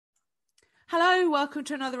Hello, welcome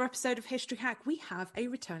to another episode of History Hack. We have a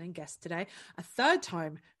returning guest today, a third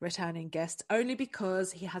time returning guest, only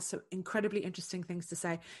because he has some incredibly interesting things to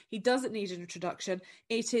say. He doesn't need an introduction.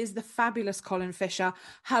 It is the fabulous Colin Fisher.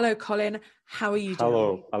 Hello, Colin. How are you doing?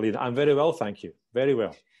 Hello, Alina. I'm very well, thank you. Very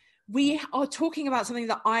well. We are talking about something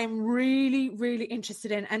that I'm really, really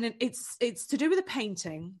interested in, and it's to do with a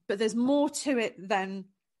painting, but there's more to it than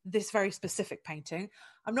this very specific painting.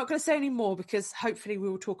 I'm not going to say any more because hopefully we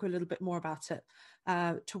will talk a little bit more about it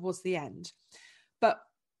towards the end. But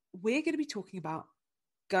we're going to be talking about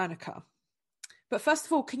Guernica. But first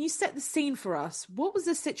of all, can you set the scene for us? What was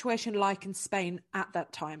the situation like in Spain at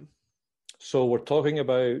that time? So we're talking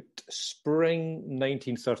about spring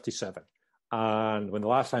 1937. And when the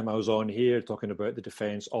last time I was on here talking about the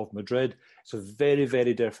defense of Madrid, it's a very,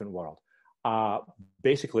 very different world.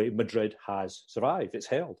 Basically, Madrid has survived. It's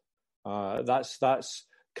held. That's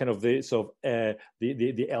kind of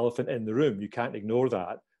the elephant in the room. You can't ignore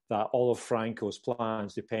that all of Franco's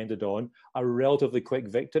plans depended on a relatively quick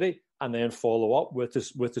victory and then follow up with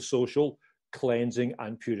the social cleansing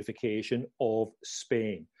and purification of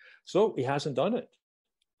Spain. So he hasn't done it.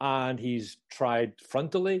 And he's tried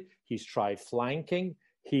frontally, he's tried flanking,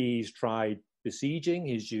 he's tried besieging,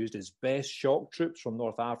 he's used his best shock troops from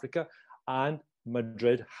North Africa, and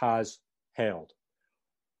Madrid has held.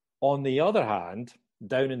 On the other hand,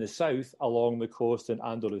 down in the south, along the coast in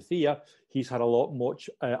Andalusia, he's had a lot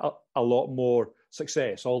more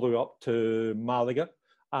success, all the way up to Malaga,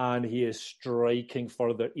 and he is striking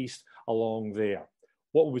further east along there.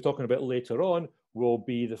 What we'll be talking about later on will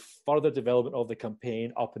be the further development of the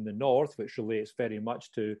campaign up in the north, which relates very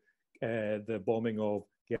much to the bombing of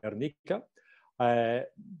Guernica.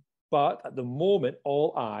 But at the moment,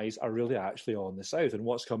 all eyes are really actually on the south, and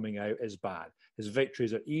what's coming out is bad. His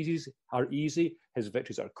victories are easy, his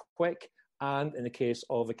victories are quick, and in the case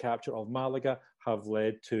of the capture of Malaga, have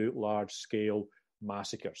led to large-scale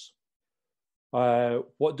massacres.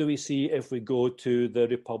 What do we see if we go to the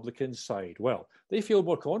Republican side? Well, they feel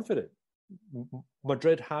more confident.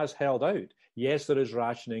 Madrid has held out. Yes, there is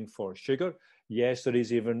rationing for sugar. Yes, there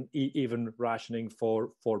is even rationing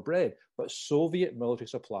for bread. But Soviet military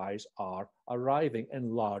supplies are arriving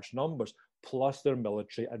in large numbers, plus their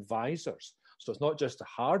military advisors. So it's not just the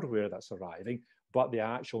hardware that's arriving, but the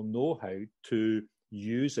actual know-how to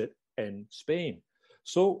use it in Spain.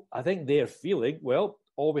 So I think they're feeling, well,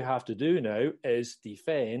 all we have to do now is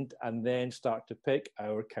defend and then start to pick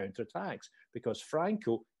our counterattacks, because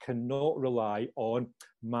Franco cannot rely on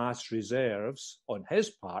mass reserves on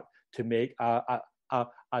his part to make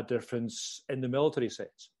a difference in the military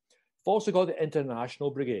sense. We've also got the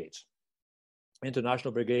international brigades.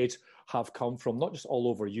 International brigades have come from not just all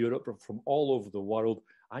over Europe, but from all over the world,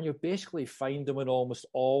 and you basically find them on almost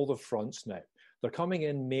all the fronts now. They're coming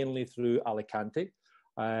in mainly through Alicante,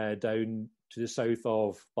 down to the south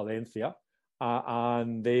of Valencia,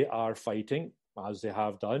 and they are fighting, as they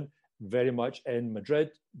have done, very much in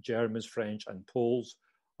Madrid, Germans, French and Poles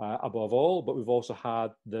above all, but we've also had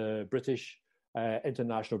the British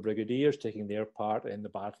international brigadiers taking their part in the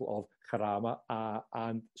Battle of Jarama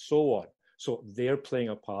and so on. So they're playing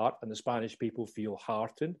a part, and the Spanish people feel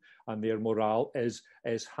heartened, and their morale is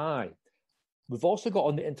high. We've also got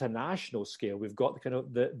on the international scale, we've got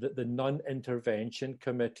the non-intervention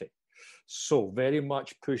committee. So very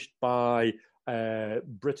much pushed by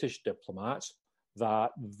British diplomats,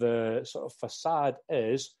 that the sort of facade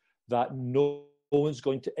is that no one's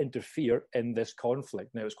going to interfere in this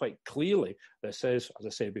conflict. Now, it's quite clearly, this is, as I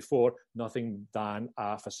said before, nothing than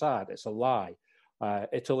a facade. It's a lie.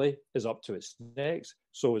 Italy is up to its necks.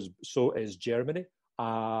 So is Germany.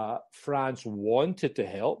 France wanted to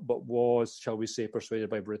help, but was, shall we say, persuaded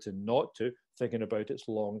by Britain not to, thinking about its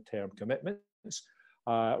long-term commitments.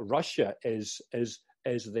 Russia is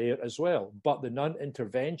there as well. But the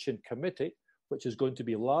non-intervention committee, which is going to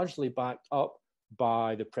be largely backed up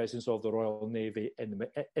by the presence of the Royal Navy in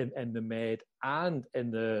the Med and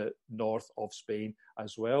in the north of Spain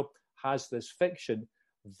as well, has this fiction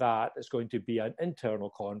that it's going to be an internal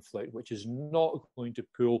conflict, which is not going to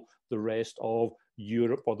pull the rest of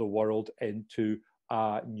Europe or the world into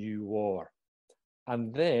a new war.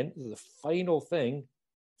 And then the final thing,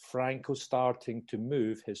 Franco starting to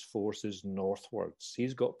move his forces northwards.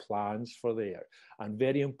 He's got plans for there. And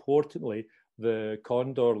very importantly, the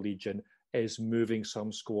Condor Legion is moving some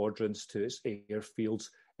squadrons to its airfields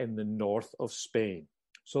in the north of Spain.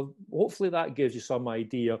 So hopefully that gives you some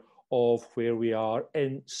idea of where we are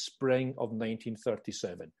in spring of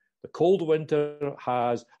 1937. The cold winter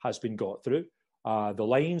has been got through. The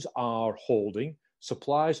lines are holding.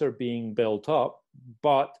 Supplies are being built up,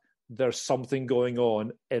 but there's something going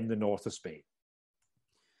on in the north of Spain.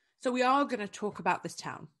 So we are going to talk about this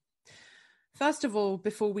town. First of all,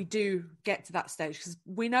 before we do get to that stage, because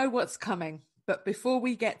we know what's coming, but before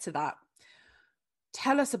we get to that,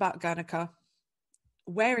 tell us about Guernica,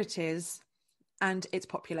 where it is, and its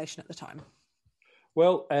population at the time.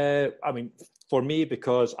 Well, I mean, for me,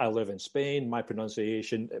 because I live in Spain, my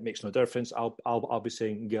pronunciation, it makes no difference. I'll be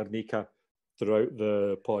saying Guernica throughout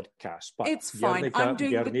the podcast. But it's fine. I'm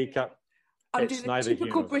doing Guernica. I'm doing the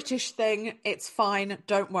typical British thing. It's fine.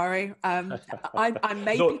 Don't worry. I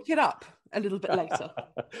may pick it up a little bit later.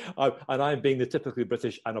 And I'm being the typically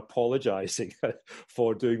British and apologising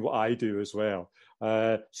for doing what I do as well.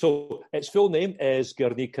 So its full name is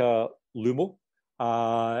Guernica Lumo.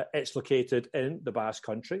 It's located in the Basque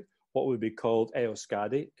Country, what would be called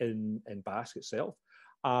Euskadi in Basque itself.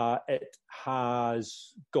 It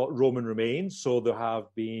has got Roman remains, so there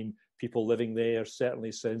have been people living there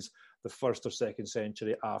certainly since the 1st or 2nd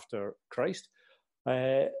century after Christ.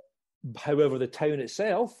 However, the town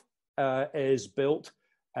itself is built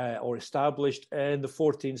or established in the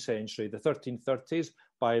 14th century, the 1330s,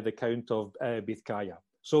 by the Count of Bizkaia.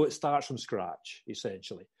 So it starts from scratch,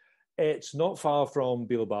 essentially. It's not far from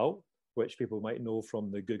Bilbao, which people might know from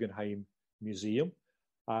the Guggenheim Museum.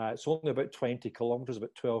 It's only about 20 kilometres,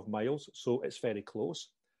 about 12 miles, so it's very close.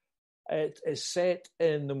 It is set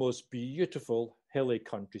in the most beautiful hilly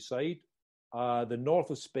countryside. The north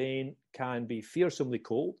of Spain can be fearsomely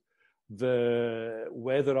cold. The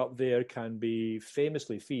weather up there can be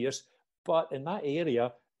famously fierce, but in that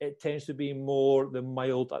area, it tends to be more the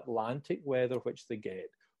mild Atlantic weather which they get,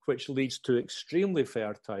 which leads to extremely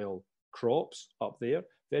fertile crops up there,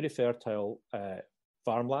 very fertile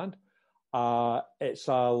farmland. It's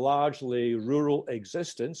a largely rural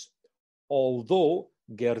existence, although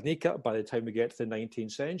Guernica, by the time we get to the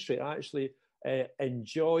 19th century, actually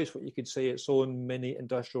enjoys what you could say its own mini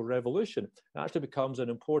industrial revolution. It actually becomes an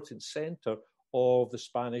important centre of the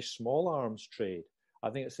Spanish small arms trade. I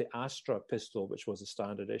think it's the Astra pistol, which was the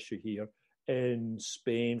standard issue here in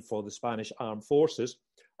Spain for the Spanish armed forces.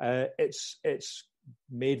 It's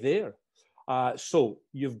made there. So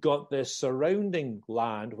you've got this surrounding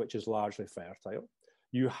land, which is largely fertile.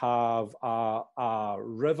 You have a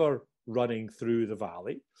river running through the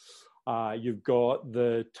valley. You've got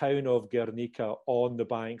the town of Guernica on the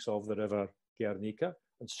banks of the river Guernica,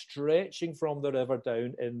 and stretching from the river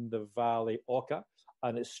down in the valley Oca,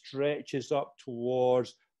 and it stretches up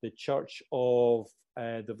towards the Church of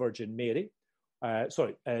the Virgin Mary,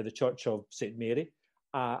 the Church of St. Mary,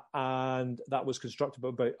 and that was constructed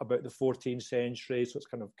about the 14th century, so it's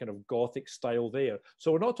kind of Gothic style there.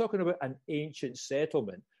 So we're not talking about an ancient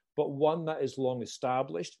settlement, but one that is long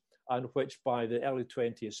established, and which by the early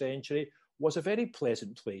 20th century was a very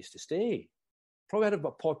pleasant place to stay. Probably had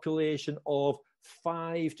a population of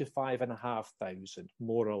 5,000 to 5,500,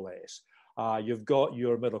 more or less. You've got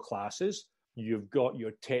your middle classes, you've got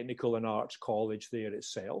your technical and arts college there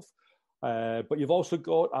itself, but you've also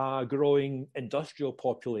got a growing industrial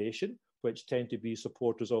population, which tend to be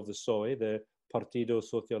supporters of the PSOE, the Partido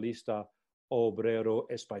Socialista Obrero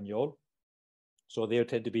Español. So they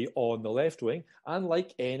tend to be on the left wing, and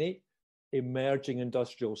like any emerging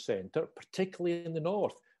industrial centre, particularly in the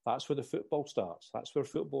north, that's where the football starts. That's where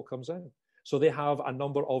football comes in. So they have a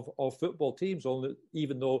number of football teams,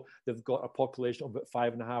 even though they've got a population of about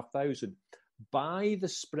 5,500. By the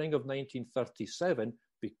spring of 1937,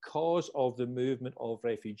 because of the movement of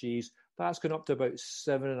refugees, that's gone up to about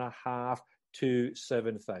 7,500 to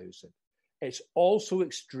 7,000. It's also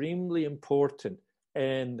extremely important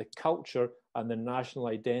in the culture and the national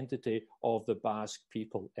identity of the Basque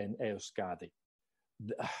people in Euskadi.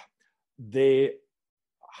 They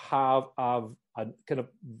have a kind of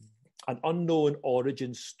an unknown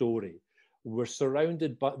origin story. They're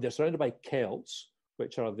surrounded by Celts,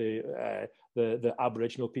 which are the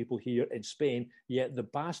Aboriginal people here in Spain, yet the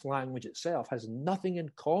Basque language itself has nothing in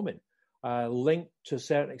common, linked to a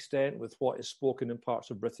certain extent with what is spoken in parts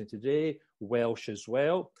of Britain today, Welsh as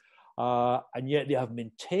well. And yet they have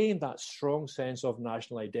maintained that strong sense of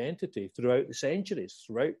national identity throughout the centuries,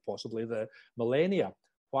 throughout possibly the millennia.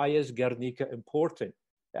 Why is Guernica important?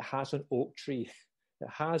 It has an oak tree. It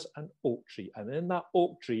has an oak tree. And in that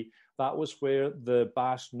oak tree, that was where the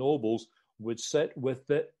Basque nobles would sit with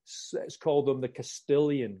let's call them the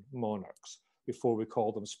Castilian monarchs, before we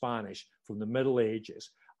call them Spanish, from the Middle Ages.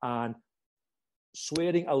 And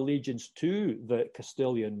swearing allegiance to the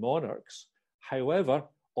Castilian monarchs, however,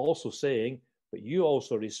 also saying, but you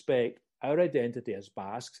also respect our identity as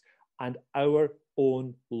Basques and our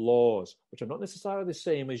own laws, which are not necessarily the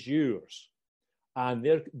same as yours. And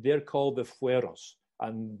they're called the fueros.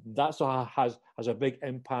 And that's has a big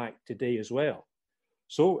impact today as well.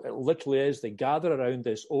 So it literally is, they gather around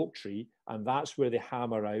this oak tree, and that's where they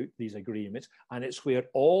hammer out these agreements. And it's where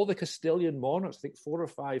all the Castilian monarchs, I think 4 or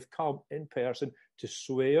 5, come in person to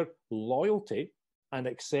swear loyalty and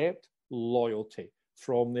accept loyalty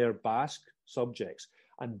from their Basque subjects.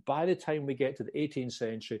 And by the time we get to the 18th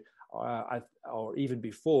century, or even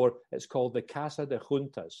before, it's called the Casa de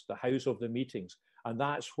Juntas, the House of the Meetings. And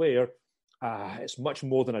that's where it's much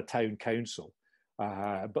more than a town council,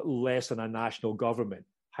 but less than a national government.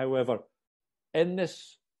 However, in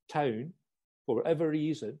this town, for whatever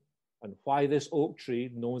reason, and why this oak tree,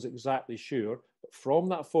 no one's exactly sure, but from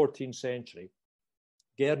that 14th century,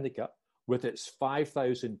 Guernica, with its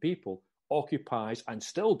 5,000 people, occupies and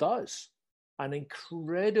still does an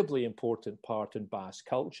incredibly important part in Basque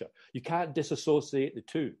culture. You can't disassociate the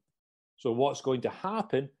two. So what's going to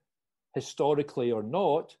happen, historically or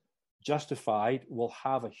not, justified, will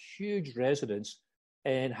have a huge resonance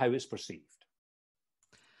in how it's perceived.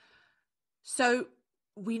 So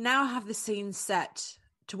we now have the scene set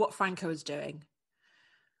to what Franco is doing.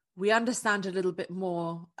 We understand a little bit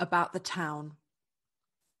more about the town.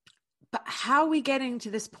 But how are we getting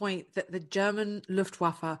to this point that the German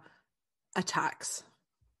Luftwaffe attacks?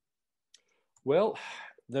 Well,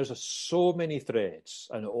 there's so many threads,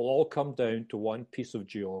 and it will all come down to one piece of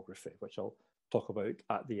geography, which I'll talk about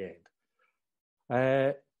at the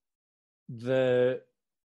end. The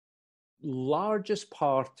largest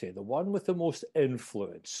party, the one with the most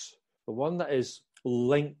influence, the one that is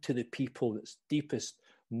linked to the people, its deepest,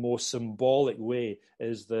 most symbolic way,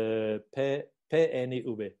 is the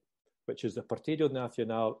PNV, which is the Partido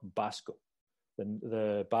Nacional Vasco,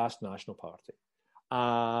 the Basque National Party.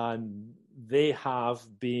 And they have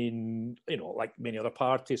been, like many other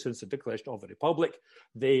parties since the declaration of the Republic,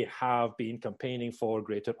 they have been campaigning for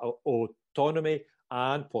greater autonomy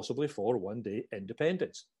and possibly for one day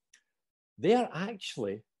independence. They are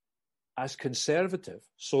actually as conservative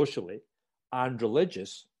socially and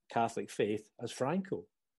religious Catholic faith as Franco.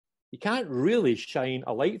 You can't really shine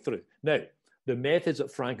a light through. Now, the methods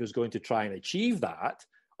that Franco is going to try and achieve that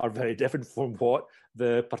are very different from what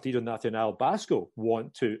the Partido Nacional Vasco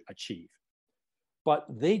want to achieve. But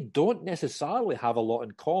they don't necessarily have a lot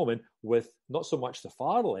in common with not so much the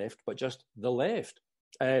far left, but just the left.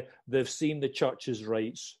 They've seen the church's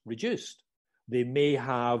rights reduced. They may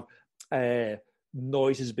have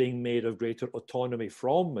noises being made of greater autonomy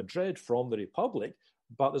from Madrid, from the Republic,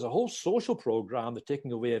 but there's a whole social program, the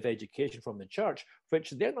taking away of education from the church, which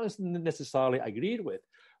they're not necessarily agreed with.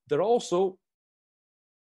 They're also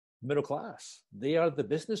middle class. They are the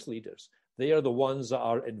business leaders. They are the ones that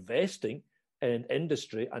are investing in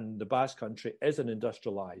industry, and the Basque Country is an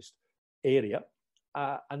industrialized area.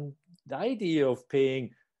 And the idea of paying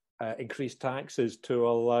increased taxes to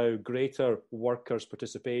allow greater workers'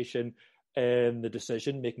 participation in the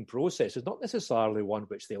decision-making process is not necessarily one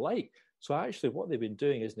which they like. So actually what they've been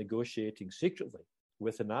doing is negotiating secretly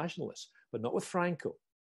with the nationalists, but not with Franco.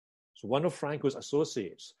 So one of Franco's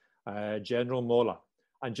associates, General Mola.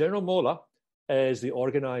 And General Mola is the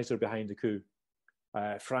organizer behind the coup.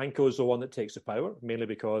 Franco is the one that takes the power, mainly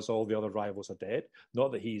because all the other rivals are dead.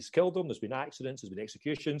 Not that he's killed them, there's been accidents, there's been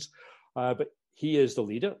executions, but he is the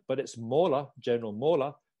leader. But it's Mola, General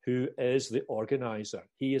Mola, who is the organizer.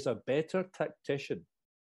 He is a better tactician.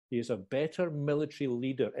 He is a better military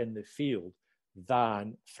leader in the field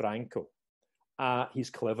than Franco. He's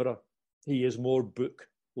cleverer. He is more book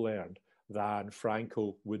learned than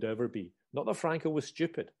Franco would ever be. Not that Franco was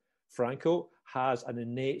stupid. Franco has an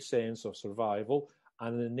innate sense of survival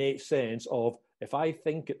and an innate sense of, if I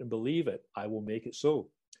think it and believe it, I will make it so.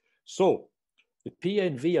 So the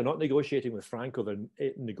PNV are not negotiating with Franco,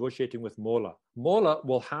 they're negotiating with Mola. Mola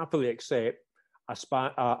will happily accept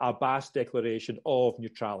a Basque declaration of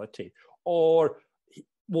neutrality, or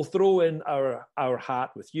we'll throw in our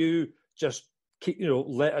hat with you, just keep,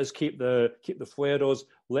 let us keep the fueros,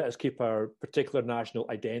 let us keep our particular national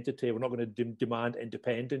identity. We're not going to demand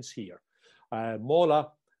independence here. Mola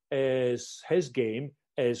his game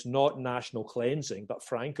is not national cleansing that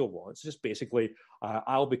Franco wants. It's just basically,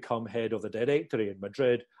 I'll become head of the directory in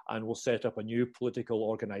Madrid and we'll set up a new political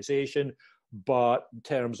organization. But in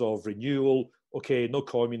terms of renewal, okay, no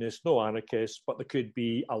communists, no anarchists, but there could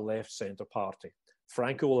be a left-centre party.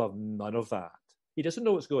 Franco will have none of that. He doesn't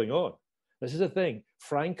know what's going on. This is the thing.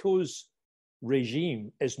 Franco's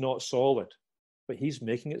regime is not solid, but he's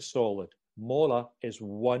making it solid. Mola is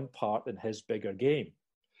one part in his bigger game.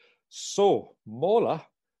 So Mola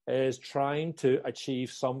is trying to achieve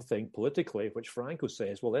something politically, which Franco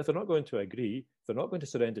says, well, if they're not going to agree, if they're not going to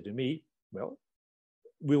surrender to me, well,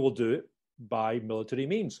 we will do it by military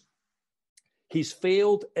means. He's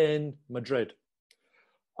failed in Madrid.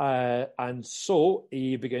 And so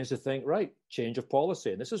he begins to think, right, change of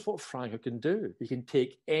policy. And this is what Franco can do. He can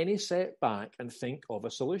take any setback and think of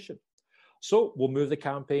a solution. So we'll move the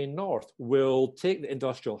campaign north. We'll take the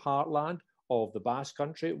industrial heartland of the Basque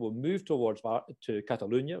country. We'll move towards to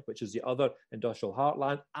Catalonia, which is the other industrial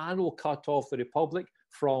heartland, and we'll cut off the Republic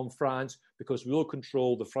from France because we'll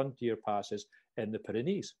control the frontier passes in the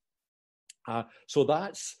Pyrenees. So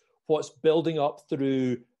that's what's building up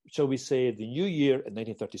through, shall we say, the new year in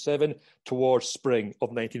 1937 towards spring of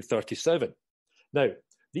 1937. Now,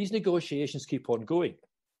 these negotiations keep on going.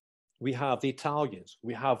 We have the Italians,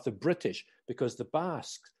 we have the British, because the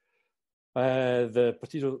Basques, the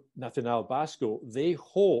Partido Nacional Basco, they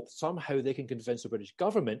hope somehow they can convince the British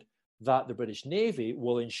government that the British Navy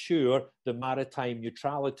will ensure the maritime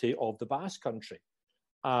neutrality of the Basque country.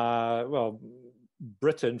 Well,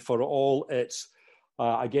 Britain, for all its,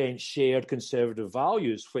 again, shared conservative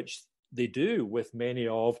values, which they do with many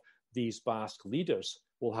of these Basque leaders,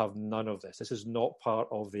 will have none of this. This is not part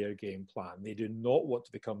of their game plan. They do not want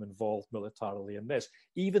to become involved militarily in this,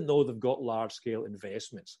 even though they've got large-scale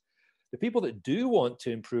investments. The people that do want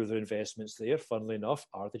to improve their investments there, funnily enough,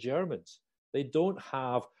 are the Germans. They don't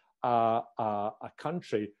have a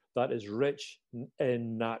country that is rich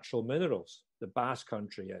in natural minerals. The Basque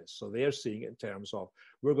country is. So they're seeing it in terms of,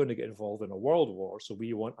 we're going to get involved in a world war, so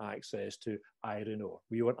we want access to iron ore.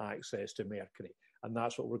 We want access to mercury. And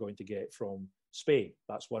that's what we're going to get from Spain.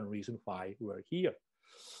 That's one reason why we're here.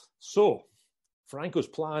 So Franco's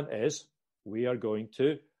plan is, we are going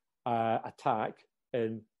to attack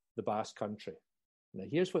in the Basque country. Now,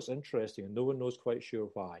 here's what's interesting, and no one knows quite sure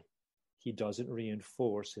why. He doesn't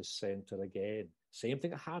reinforce his centre again. Same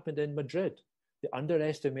thing that happened in Madrid. They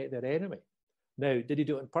underestimate their enemy. Now, did he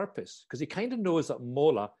do it on purpose? Because he kind of knows that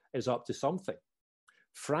Mola is up to something.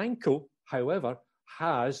 Franco, however,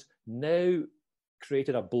 has now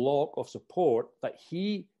created a block of support that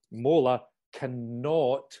Mola,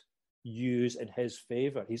 cannot use in his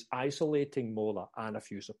favour. He's isolating Mola and a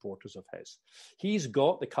few supporters of his. He's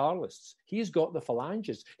got the Carlists. He's got the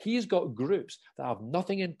Phalanges. He's got groups that have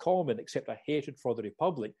nothing in common except a hatred for the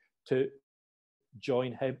Republic to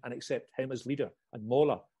join him and accept him as leader. And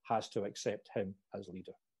Mola has to accept him as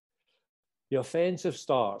leader. The offensive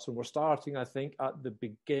starts, and we're starting, I think, at the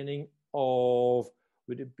beginning of,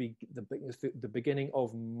 would it be the beginning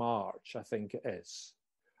of March, I think it is.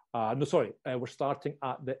 We're starting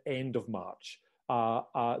at the end of March,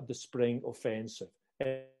 the spring offensive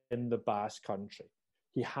in the Basque country.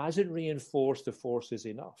 He hasn't reinforced the forces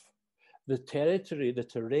enough. The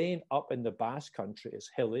terrain up in the Basque country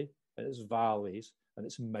is hilly, and it's valleys, and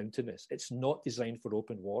it's mountainous. It's not designed for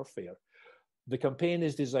open warfare. The campaign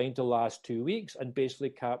is designed to last 2 weeks and basically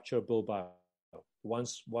capture Bilbao.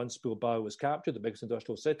 Once Bilbao was captured, the biggest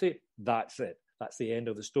industrial city, that's it. That's the end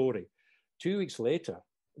of the story. 2 weeks later,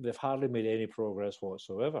 they've hardly made any progress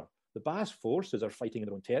whatsoever. The Basque forces are fighting in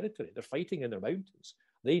their own territory. They're fighting in their mountains.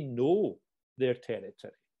 They know their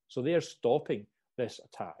territory. So they are stopping this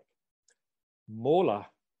attack. Mola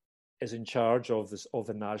is in charge of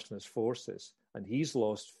the nationalist forces, and he's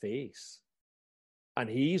lost face. And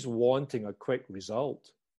he's wanting a quick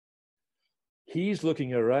result. He's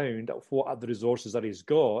looking around at what are the resources that he's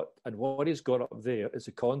got, and what he's got up there is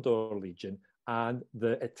the Condor Legion and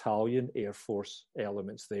the Italian Air Force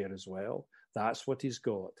elements there as well. That's what he's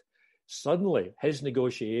got. Suddenly, his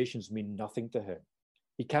negotiations mean nothing to him.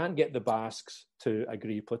 He can't get the Basques to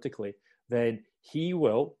agree politically. Then he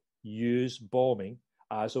will use bombing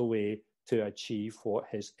as a way to achieve what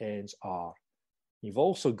his ends are. You've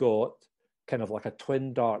also got kind of like a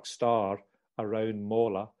twin dark star around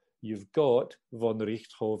Mola. You've got von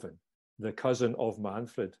Richthofen, the cousin of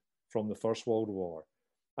Manfred from the First World War.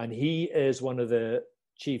 And he is one of the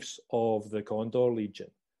chiefs of the Condor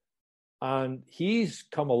Legion. And he's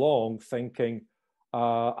come along thinking,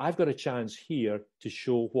 I've got a chance here to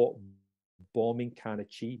show what bombing can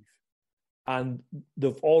achieve. And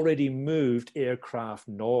they've already moved aircraft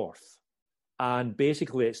north. And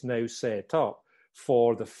basically it's now set up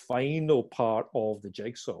for the final part of the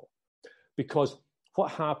jigsaw. Because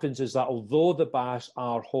what happens is that although the Basques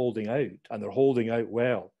are holding out, and they're holding out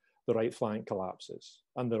well, the right flank collapses.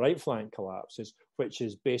 And the right flank collapses, which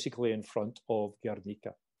is basically in front of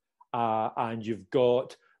Guernica. And you've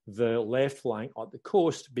got the left flank at the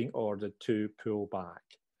coast being ordered to pull back.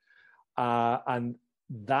 And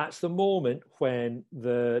that's the moment when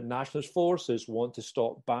the nationalist forces want to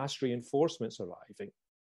stop Basque reinforcements arriving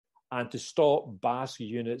and to stop Basque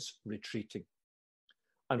units retreating.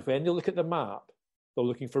 And when they look at the map, they're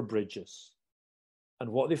looking for bridges. And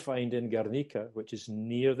what they find in Guernica, which is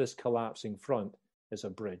near this collapsing front, is a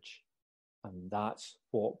bridge. And that's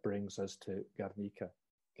what brings us to Guernica.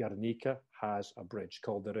 Guernica has a bridge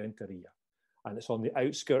called the Renteria. And it's on the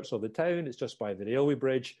outskirts of the town. It's just by the railway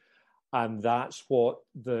bridge. And that's what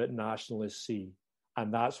the nationalists see.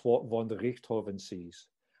 And that's what von der Richthofen sees.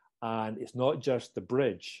 And it's not just the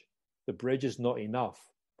bridge. The bridge is not enough.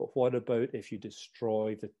 But what about if you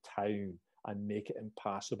destroy the town and make it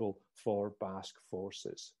impassable for Basque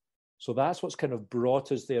forces? So that's what's kind of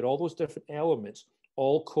brought us there. All those different elements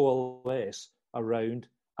all coalesce around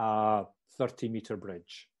a 30-metre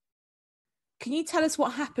bridge. Can you tell us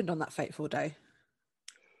what happened on that fateful day?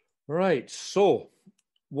 Right. So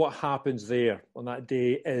what happens there on that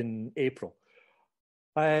day in April?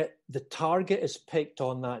 The target is picked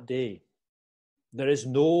on that day. There is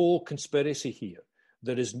no conspiracy here.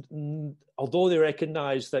 There is, although they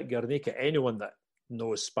recognise that Guernica, anyone that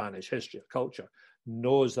knows Spanish history or culture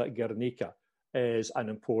knows that Guernica is an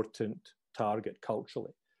important target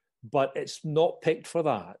culturally, but it's not picked for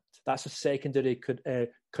that. That's a secondary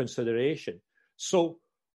consideration. So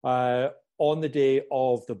on the day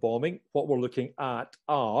of the bombing, what we're looking at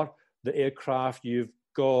are the aircraft. You've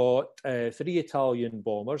got 3 Italian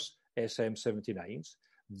bombers, SM-79s.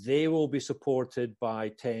 They will be supported by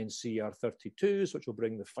 10 CR-32s, which will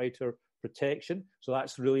bring the fighter protection. So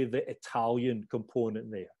that's really the Italian component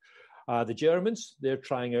there. The Germans, they're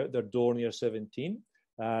trying out their Dornier 17.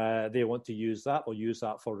 They want to use that. They'll use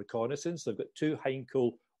that for reconnaissance. They've got 2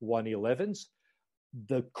 Heinkel 111s.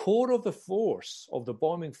 The core of the force, of the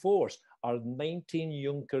bombing force, are 19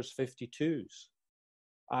 Junkers 52s.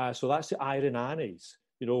 So that's the Iron Annies.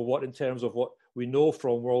 You know, what in terms of what we know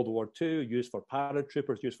from World War II, used for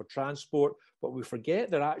paratroopers, used for transport, but we forget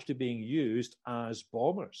they're actually being used as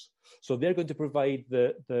bombers. So they're going to provide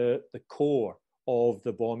the core of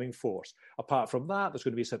the bombing force. Apart from that, there's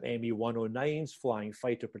going to be some Me-109s flying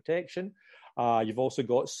fighter protection. You've also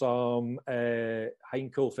got some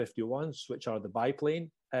Heinkel 51s, which are the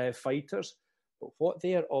biplane fighters. But what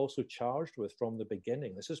they are also charged with from the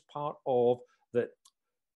beginning, this is part of the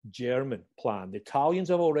German plan. The Italians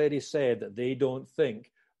have already said that they don't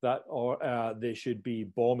think that they should be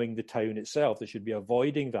bombing the town itself. They should be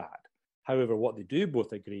avoiding that. However, what they do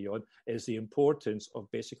both agree on is the importance of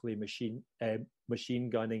basically machine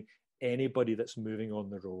gunning anybody that's moving on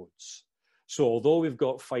the roads. So although we've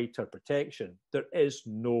got fighter protection, there is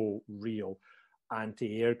no real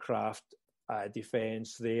anti-aircraft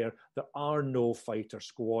defense there. There are no fighter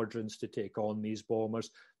squadrons to take on these bombers.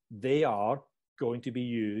 They are going to be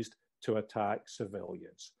used to attack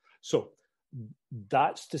civilians. So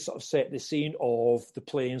that's to sort of set the scene of the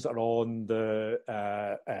planes that are on the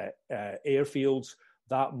airfields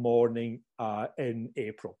that morning in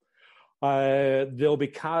April. They'll be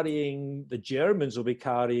carrying, the Germans will be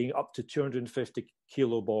carrying up to 250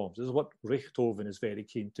 kilo bombs. This is what Richthofen is very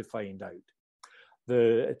keen to find out.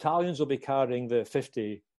 The Italians will be carrying the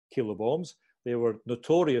 50 kilo bombs. They were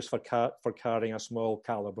notorious for carrying a small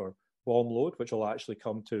caliber bomb load, which will actually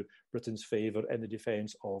come to Britain's favour in the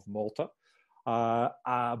defence of Malta.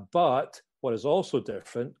 But what is also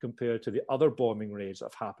different compared to the other bombing raids that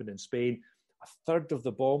have happened in Spain, a third of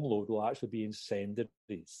the bomb load will actually be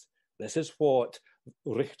incendiaries. This is what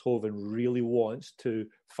Richthofen really wants to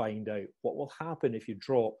find out. What will happen if you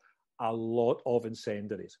drop a lot of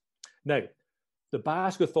incendiaries? Now, the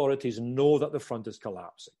Basque authorities know that the front is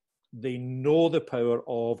collapsing. They know the power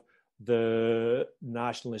of the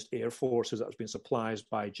nationalist air forces that has been supplied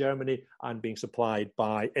by Germany and being supplied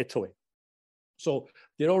by Italy. So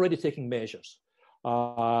they're already taking measures.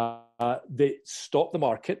 They stopped the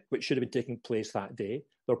market, which should have been taking place that day.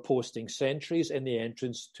 They're posting sentries in the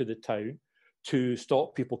entrance to the town to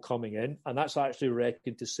stop people coming in, and that's actually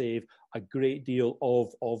reckoned to save a great deal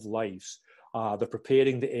of lives. They're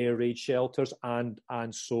preparing the air raid shelters and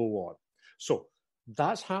so on. So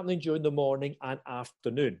that's happening during the morning and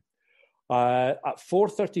afternoon. At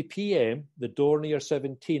 4:30 p.m., the Dornier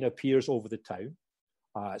 17 appears over the town.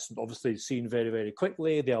 It's obviously seen very, very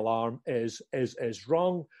quickly. The alarm is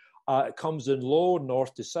rung. It comes in low,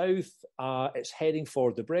 north to south. It's heading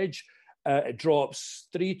for the bridge. It drops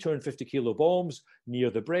 3 250 kilo bombs near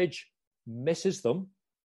the bridge, misses them,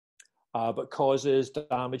 but causes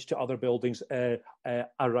damage to other buildings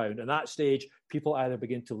around. At that stage, people either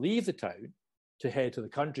begin to leave the town to head to the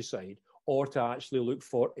countryside or to actually look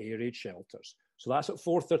for air raid shelters. So that's at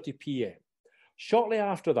 4:30 p.m. Shortly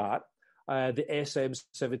after that, the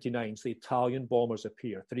SM-79s, the Italian bombers,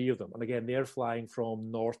 appear, 3 of them. And again, they're flying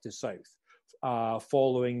from north to south,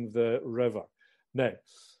 following the river. Now,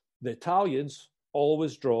 the Italians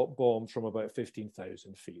always drop bombs from about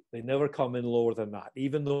 15,000 feet. They never come in lower than that,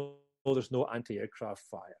 even though there's no anti-aircraft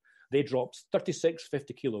fire. They dropped 36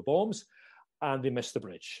 50-kilo bombs, and they missed the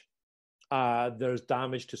bridge. There's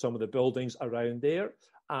damage to some of the buildings around there,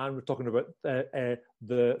 and we're talking about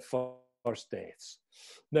the first deaths.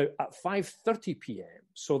 Now, at 5:30 p.m.,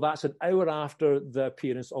 so that's an hour after the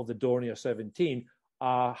appearance of the Dornier 17,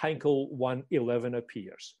 Heinkel 111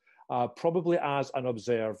 appears, probably as an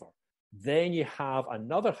observer. Then you have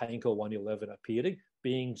another Heinkel 111 appearing,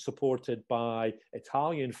 being supported by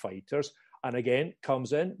Italian fighters, and again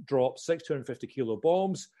comes in, drops 6 250-kilo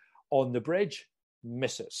bombs on the bridge,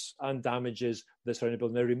 misses, and damages the surrounding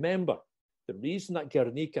building. Now remember, the reason that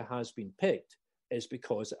Guernica has been picked is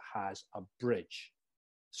because it has a bridge.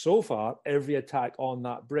 So far, every attack on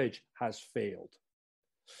that bridge has failed.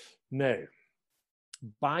 Now,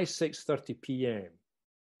 by 6:30 p.m.,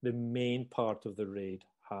 the main part of the raid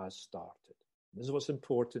has started. This is what's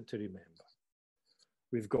important to remember.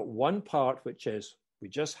 We've got one part, which is we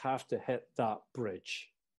just have to hit that bridge.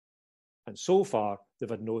 And so far, they've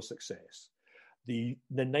had no success. The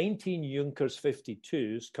 19 Junkers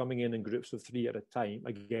 52s coming in groups of 3 at a time,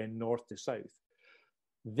 again, north to south,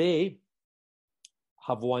 they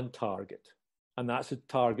have one target, and that's a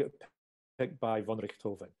target picked by von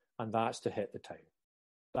Richthofen, and that's to hit the town.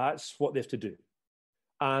 That's what they have to do.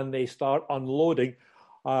 And they start unloading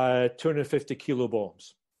 250-kilo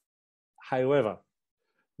bombs. However,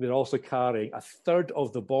 they're also carrying a third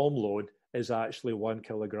of the bomb load is actually 1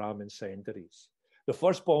 kilogram incendiaries. The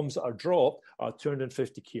first bombs that are dropped are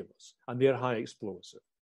 250 kilos, and they're high explosive,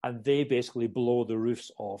 and they basically blow the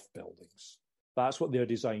roofs off buildings. That's what they're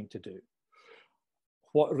designed to do.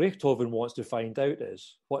 What Richthofen wants to find out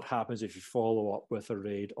is what happens if you follow up with a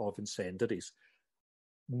raid of incendiaries.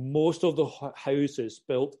 Most of the houses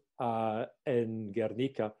built in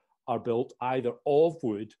Guernica are built either of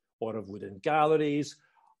wood or of wooden galleries.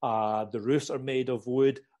 The roofs are made of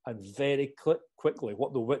wood, and very quickly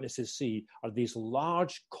what the witnesses see are these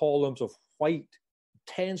large columns of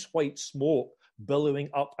intense white smoke billowing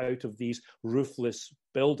up out of these roofless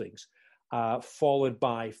buildings, followed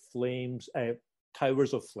by flames,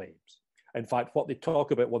 towers of flames. In fact, what they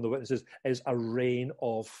talk about, one of the witnesses, is a rain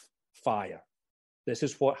of fire. This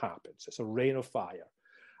is what happens. It's a rain of fire.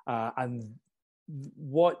 And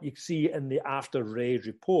what you see in the after-raid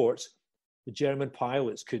reports, the German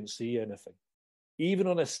pilots couldn't see anything. Even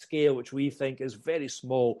on a scale which we think is very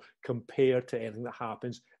small compared to anything that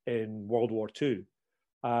happens in World War II,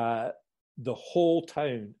 the whole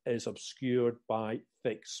town is obscured by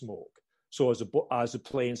thick smoke. So as the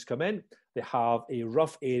planes come in, they have a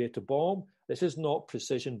rough area to bomb. This is not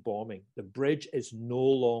precision bombing. The bridge is no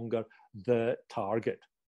longer the target.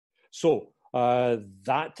 So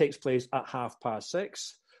that takes place at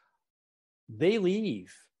 6:30. They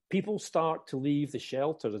leave. People start to leave the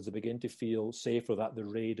shelter as they begin to feel safer that the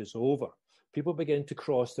raid is over. People begin to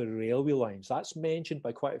cross the railway lines. That's mentioned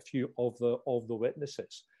by quite a few of the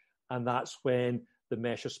witnesses. And that's when the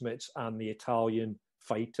Messerschmitts and the Italian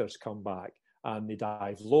fighters come back, and they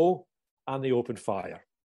dive low and they open fire,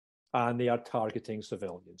 and they are targeting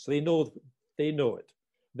civilians. They know it.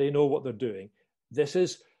 They know what they're doing. This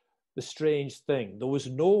is the strange thing. There was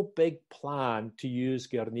no big plan to use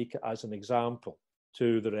Guernica as an example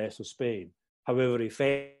to the rest of Spain. However,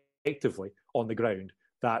 effectively, on the ground,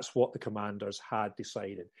 that's what the commanders had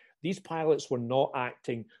decided. These pilots were not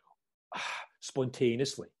acting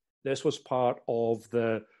spontaneously. This was part of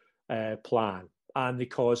the plan, and they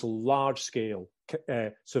caused large-scale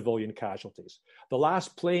civilian casualties. The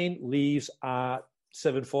last plane leaves at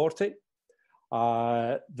 7:40.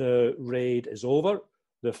 The raid is over.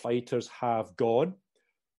 The fighters have gone.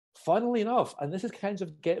 Funnily enough, and this is kind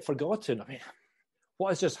of get forgotten, I mean, what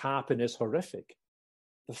has just happened is horrific.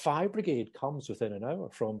 The fire brigade comes within an hour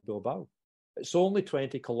from Bilbao. It's only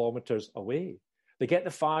 20 kilometers away. They get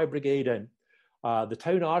the fire brigade in. The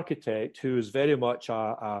town architect, who is very much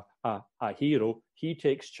a hero, he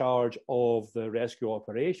takes charge of the rescue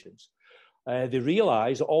operations. They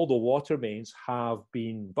realise that all the water mains have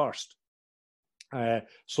been burst.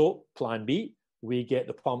 So plan B, we get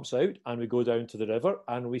the pumps out and we go down to the river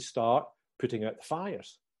and we start putting out the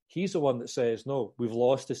fires. He's the one that says, no, we've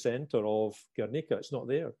lost the centre of Guernica. It's not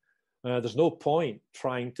there. There's no point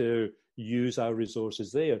trying to use our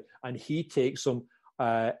resources there. And he takes them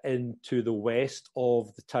into the west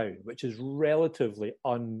of the town, which is relatively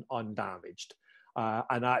undamaged.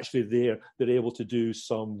 And actually they're able to do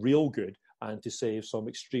some real good and to save some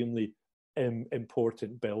extremely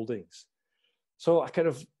important buildings. So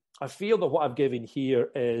I feel that what I've given here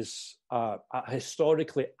is a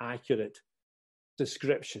historically accurate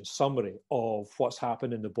description, summary of what's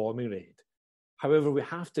happened in the bombing raid. However, we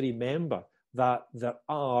have to remember that there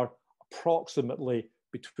are approximately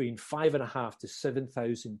between 5,500 to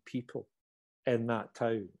 7,000 people in that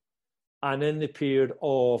town. And in the period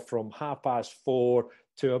of from 4:30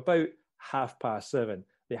 to about 7:30,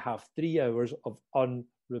 they have 3 hours of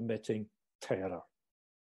unremitting terror.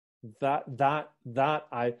 That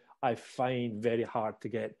I find very hard to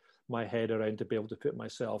get my head around, to be able to put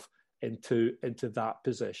myself into that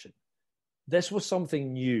position. This was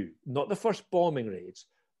something new, not the first bombing raids,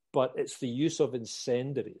 but it's the use of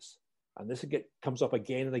incendiaries. And this comes up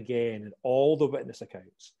again and again in all the witness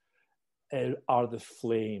accounts, are the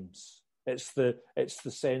flames. It's the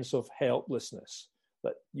sense of helplessness,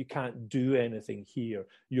 that you can't do anything here.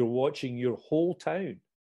 You're watching your whole town,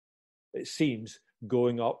 it seems,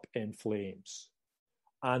 going up in flames.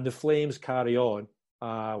 And the flames carry on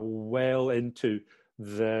well into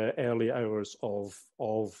the early hours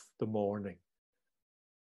of the morning.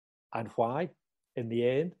 And why? In the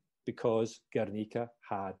end, because Guernica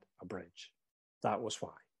had a bridge. That was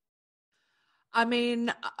why. I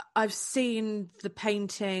mean, I've seen the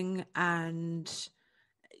painting and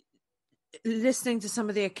listening to some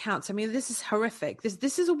of the accounts. I mean, this is horrific.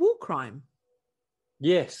 This is a war crime.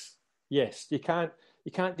 Yes. You can't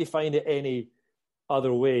define it any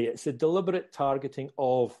other way. It's a deliberate targeting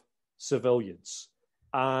of civilians.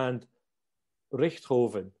 And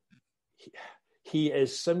Richthofen, he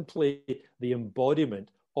is simply the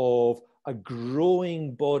embodiment of a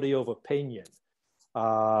growing body of opinion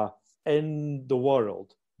in the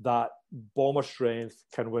world that bomber strength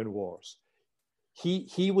can win wars.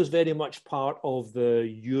 He was very much part of the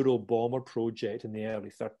Euro bomber project in the early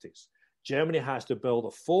 30s. Germany has to build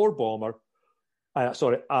a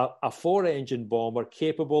 4-engine bomber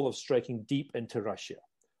capable of striking deep into Russia.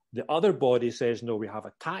 The other body says, no, we have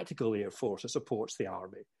a tactical air force that supports the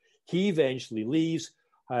army. He eventually leaves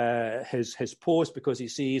his post because he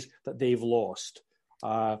sees that they've lost.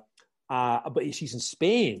 But he sees in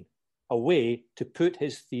Spain a way to put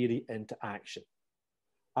his theory into action.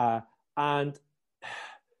 And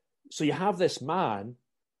so you have this man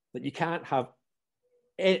that you can't have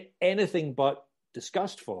anything but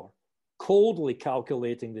disgust for, coldly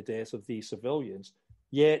calculating the deaths of these civilians,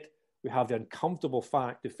 yet we have the uncomfortable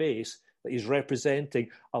fact to face that he's representing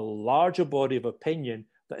a larger body of opinion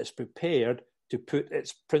that is prepared to put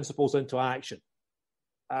its principles into action.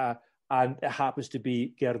 And it happens to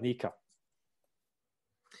be Guernica.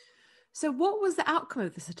 So what was the outcome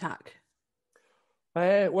of this attack?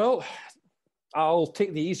 Well, I'll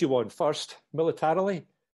take the easy one first. Militarily,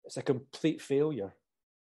 it's a complete failure.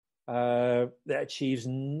 That achieves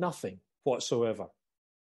nothing whatsoever.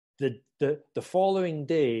 The following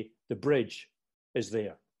day, the bridge is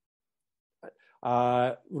there.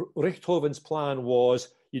 Richthofen's plan was,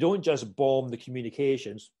 you don't just bomb the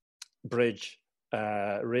communications, bridge,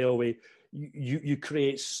 railway, you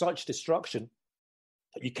create such destruction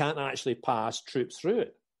that you can't actually pass troops through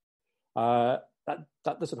it. That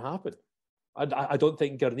doesn't happen. I don't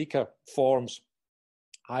think Guernica forms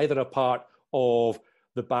either a part of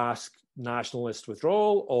the Basque nationalist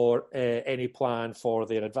withdrawal or any plan for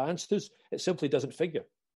their advances. It simply doesn't figure.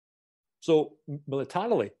 So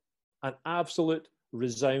militarily, an absolute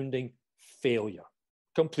resounding failure,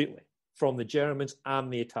 completely, from the Germans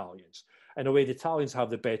and the Italians. In a way, the Italians have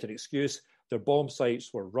the better excuse. Their bomb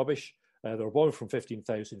sites were rubbish. They were bombed from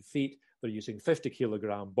 15,000 feet. They're using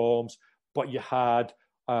 50-kilogram bombs. But you had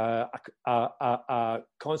a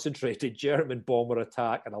concentrated German bomber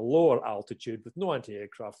attack at a lower altitude with no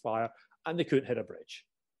anti-aircraft fire, and they couldn't hit a bridge.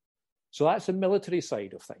 So that's the military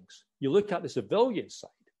side of things. You look at the civilian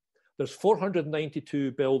side. There's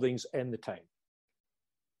 492 buildings in the town.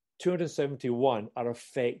 271 are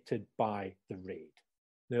affected by the raid.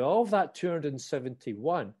 Now, of that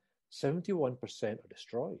 271, 71% are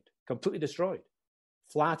destroyed, completely destroyed,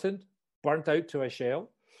 flattened, burnt out to a shell.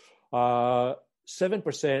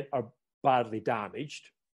 7% are badly damaged,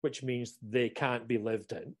 which means they can't be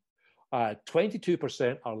lived in.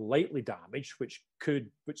 22% are lightly damaged, which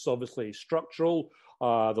is obviously structural.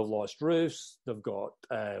 They've lost roofs. They've got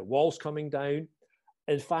walls coming down.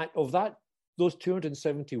 In fact, of those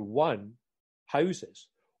 271 houses,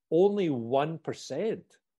 only 1%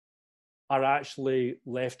 are actually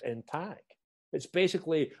left intact. It's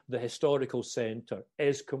basically the historical centre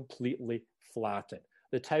is completely flattened.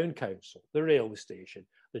 The town council, the railway station,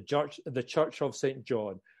 the church of St.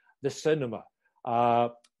 John, the cinema.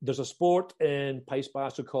 There's a sport in País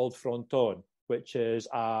Basco called fronton, which is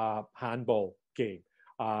a handball game.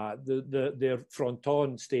 Their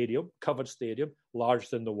fronton stadium, covered stadium,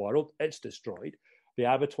 largest in the world, it's destroyed.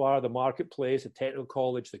 the abattoir, the marketplace, the technical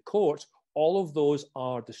college, the courts, all of those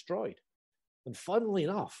are destroyed. And funnily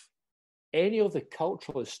enough, any of the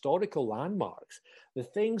cultural historical landmarks, the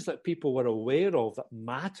things that people were aware of that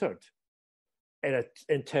mattered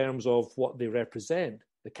in terms of what they represent,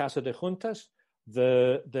 the Casa de Juntas,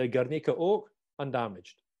 the Guernica oak,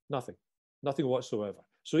 undamaged. Nothing whatsoever.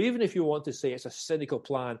 So even if you want to say it's a cynical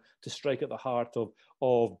plan to strike at the heart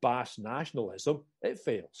of Basque nationalism, it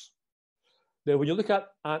fails. Now, when you look at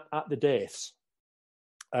the deaths,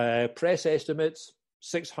 press estimates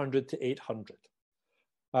 600 to 800.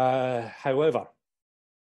 However,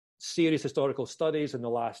 serious historical studies in the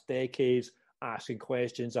last decades asking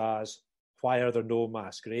questions as, why are there no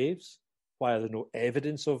mass graves? Why are there no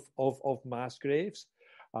evidence of mass graves?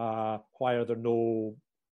 Why are there no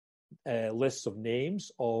lists of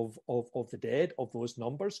names of the dead, of those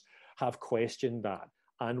numbers, have questioned that.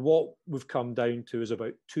 And what we've come down to is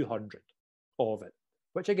about 200 of it,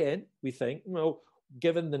 which again, we think, well,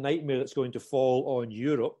 given the nightmare that's going to fall on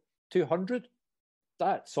Europe, 200,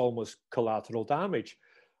 that's almost collateral damage.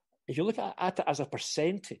 If you look at it as a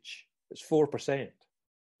percentage, it's 4%. And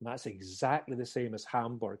that's exactly the same as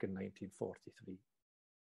Hamburg in 1943.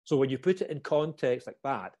 So when you put it in context like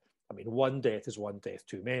that, I mean, one death is one death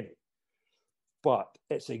too many. But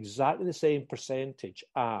it's exactly the same percentage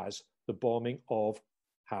as the bombing of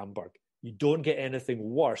Hamburg. You don't get anything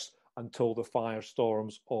worse until the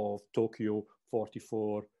firestorms of Tokyo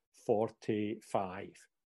 44, 45.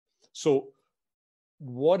 So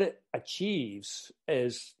what it achieves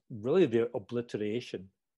is really the obliteration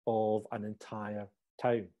of an entire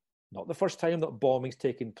town. Not the first time that bombing's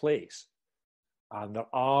taken place. And there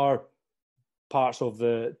are parts of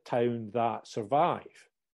the town that survive.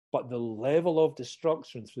 But the level of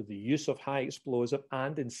destruction through the use of high explosive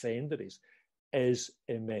and incendiaries is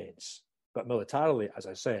immense. But militarily, as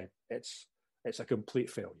I said, it's a complete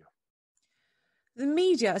failure. The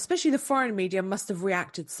media, especially the foreign media, must have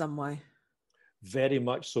reacted some way. Very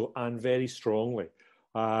much so, and very strongly.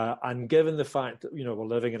 And given the fact that, we're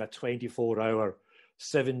living in a 24-hour,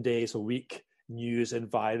 7 days a week news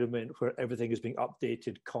environment where everything is being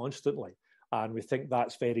updated constantly, and we think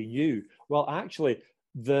that's very new. Well, actually,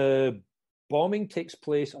 the bombing takes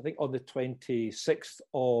place, I think, on the 26th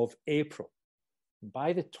of April.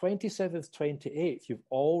 By the 27th, 28th, you've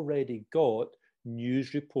already got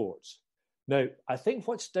news reports. Now, I think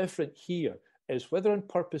what's different here is whether on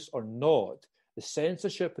purpose or not, the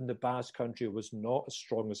censorship in the Basque Country was not as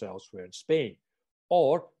strong as elsewhere in Spain,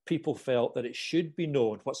 or people felt that it should be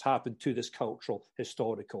known what's happened to this cultural,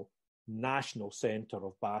 historical, national centre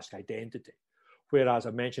of Basque identity. Whereas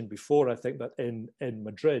I mentioned before, I think that in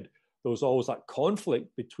Madrid, there was always that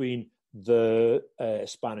conflict between the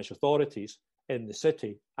Spanish authorities in the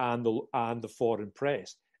city and the foreign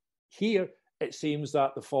press. Here, it seems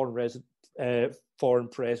that the foreign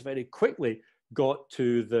press very quickly got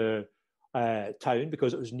to the town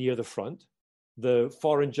because it was near the front. The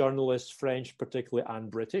foreign journalists, French particularly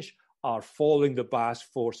and British, are following the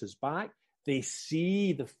Basque forces back. They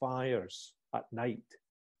see the fires at night.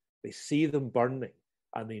 They see them burning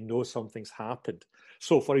and they know something's happened.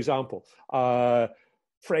 So, for example,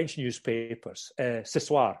 French newspapers, Ce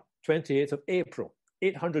Soir, 28th of April,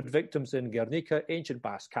 800 victims in Guernica, ancient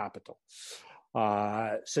Basque capital.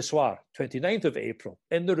 Ce Soir, 29th of April,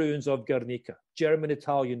 in the ruins of Guernica,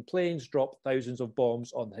 German-Italian planes dropped thousands of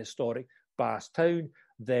bombs on the historic Basque town,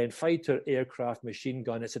 then fighter aircraft machine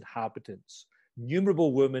gun its inhabitants.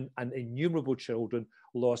 Innumerable women and innumerable children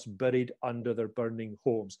lost buried under their burning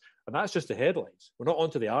homes. And that's just the headlines. We're not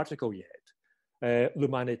onto the article yet.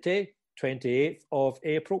 L'Humanité, 28th of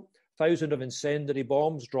April, thousands of incendiary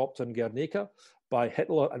bombs dropped on Guernica by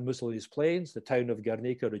Hitler and Mussolini's planes. The town of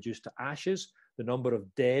Guernica reduced to ashes. The number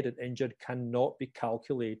of dead and injured cannot be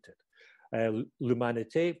calculated.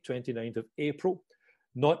 L'Humanité, 29th of April,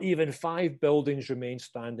 not even 5 buildings remain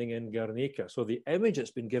standing in Guernica. So the image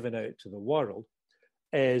that's been given out to the world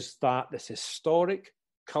is that this historic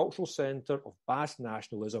cultural centre of Basque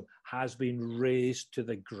nationalism has been razed to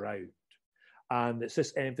the ground. And it's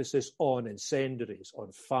this emphasis on incendiaries,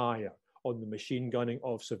 on fire, on the machine gunning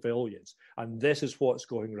of civilians. And this is what's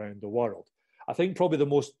going around the world. I think probably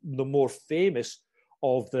the more famous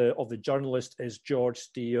of the journalists is George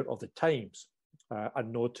Steer of the Times, a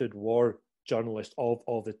noted war journalist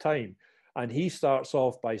of the time. And he starts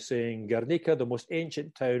off by saying, Guernica, the most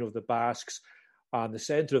ancient town of the Basques and the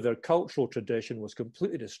centre of their cultural tradition, was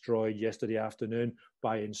completely destroyed yesterday afternoon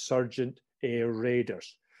by insurgent air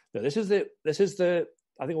raiders. Now, this is the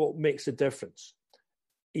I think what makes the difference.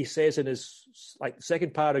 He says in his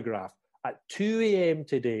second paragraph, at 2 a.m.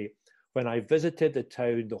 today, When I visited the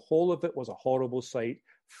town, the whole of it was a horrible sight,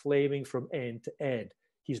 flaming from end to end.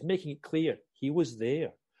 He's making it clear he was there.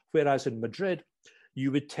 Whereas in Madrid,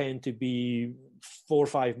 you would tend to be 4 or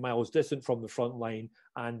 5 miles distant from the front line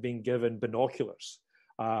and being given binoculars.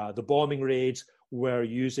 The bombing raids were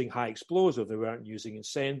using high explosive. They weren't using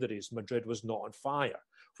incendiaries. Madrid was not on fire.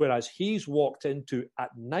 Whereas he's walked into, at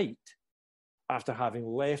night, after having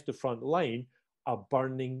left the front line, a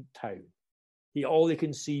burning town. All he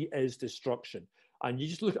can see is destruction. And you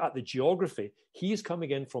just look at the geography, he's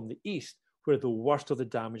coming in from the east, where the worst of the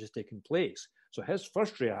damage has taken place. So his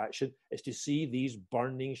first reaction is to see these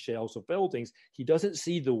burning shells of buildings. He doesn't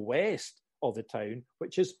see the west of the town,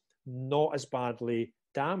 which is not as badly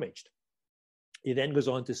damaged. He then goes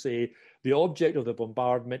on to say the object of the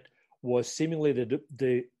bombardment was seemingly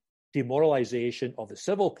the demoralization of the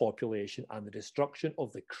civil population and the destruction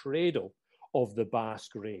of the cradle of the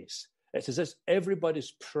Basque race. It's as if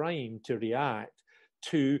everybody's primed to react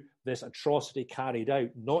to this atrocity carried out,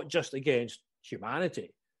 not just against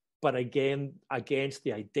humanity, but again against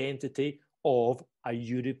the identity of a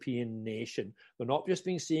European nation. They're not just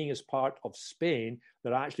being seen as part of Spain,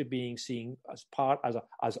 they're actually being seen as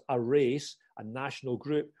a race, a national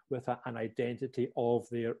group with an identity of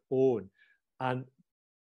their own. And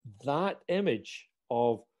that image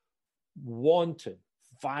of wanton,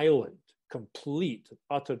 violent, complete,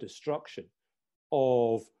 utter destruction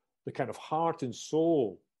of the kind of heart and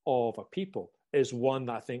soul of a people is one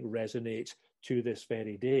that I think resonates to this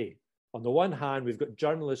very day. On the one hand, we've got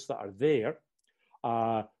journalists that are there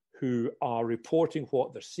who are reporting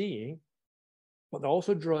what they're seeing, but they're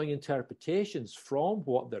also drawing interpretations from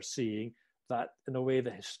what they're seeing that, in a way,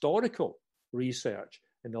 the historical research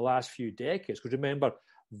in the last few decades, because remember,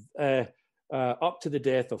 up to the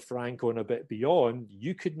death of Franco and a bit beyond,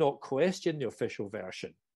 you could not question the official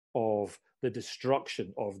version of the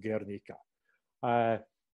destruction of Guernica.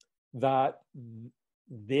 That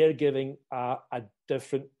they're giving a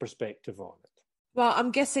different perspective on it. Well,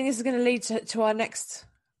 I'm guessing this is going to lead to our next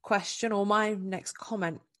question, or my next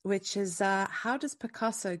comment, which is how does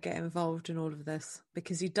Picasso get involved in all of this?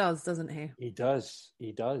 Because he does, doesn't he? He does.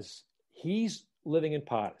 He's living in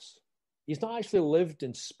Paris. He's not actually lived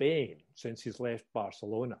in Spain since he's left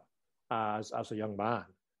Barcelona as a young man.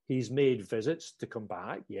 He's made visits to come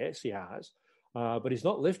back. Yes, he has. But he's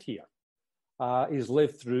not lived here. He's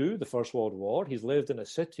lived through the First World War. He's lived in a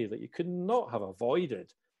city that you could not have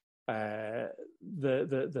avoided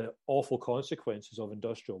the awful consequences of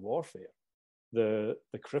industrial warfare. The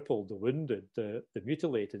crippled, the wounded, the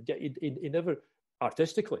mutilated. Yet he never,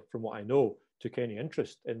 artistically, from what I know, took any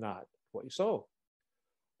interest in that, what he saw.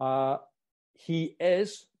 He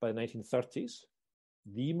is, by the 1930s,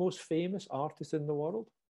 the most famous artist in the world.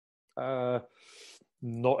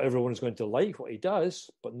 Not everyone is going to like what he does,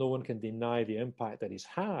 but no one can deny the impact that he's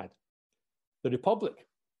had. The Republic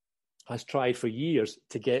has tried for years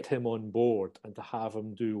to get him on board and to have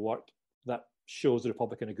him do work that shows the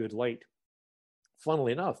Republic in a good light.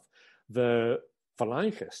 Funnily enough, the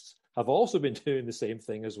Phalangists have also been doing the same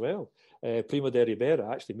thing as well. Primo de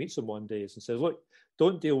Rivera actually meets him one day and says, look,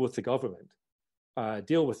 don't deal with the government.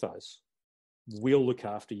 Deal with us. We'll look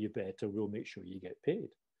after you better. We'll make sure you get paid.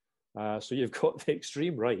 So you've got the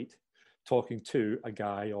extreme right talking to a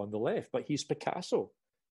guy on the left, but he's Picasso,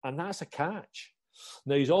 and that's a catch.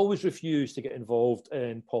 Now, he's always refused to get involved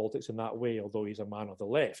in politics in that way, although he's a man of the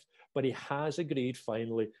left, but he has agreed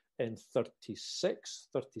finally in 36,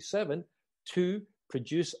 37 to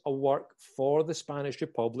produce a work for the Spanish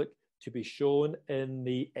Republic to be shown in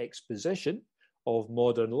the exposition of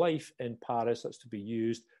modern life in Paris that's to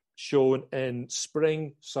be shown in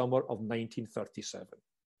spring, summer of 1937.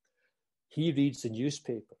 He reads the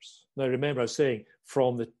newspapers. Now, remember, I was saying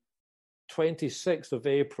from the 26th of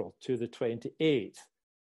April to the 28th,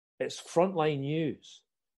 it's frontline news.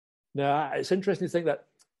 Now, it's interesting to think that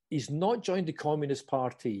he's not joined the Communist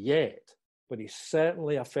Party yet, but he's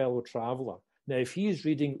certainly a fellow traveller. Now, if he's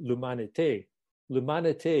reading L'Humanité,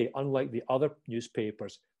 unlike the other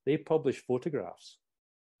newspapers, they publish photographs.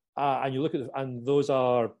 And you look at and those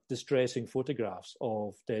are distressing photographs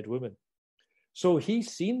of dead women. So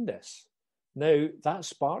he's seen this. Now, that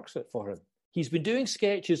sparks it for him. He's been doing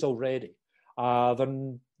sketches already.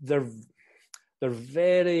 They're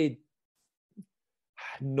very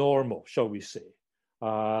normal, shall we say.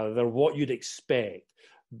 They're what you'd expect.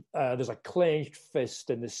 There's a clenched fist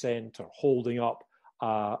in the centre holding up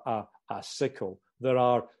a sickle. There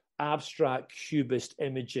are abstract cubist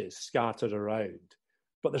images scattered around,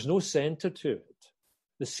 but there's no centre to it.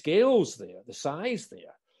 The scale's there, the size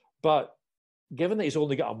there, but given that he's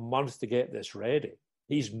only got a month to get this ready,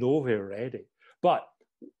 he's nowhere ready. But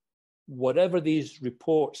whatever these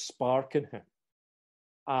reports spark in him,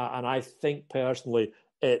 and I think personally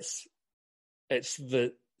it's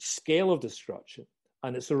the scale of destruction,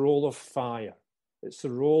 and it's the role of fire. It's the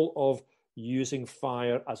role of using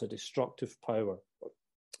fire as a destructive power.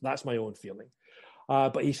 That's my own feeling.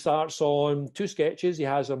 But he starts on 2 sketches. He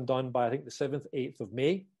has them done by, I think, the 7th, 8th of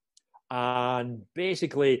May. And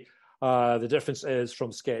basically, the difference is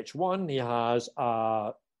from sketch 1, he has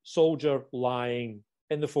a soldier lying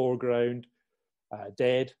in the foreground,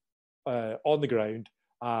 dead, on the ground.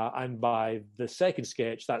 And by the second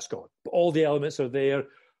sketch, that's gone. But all the elements are there.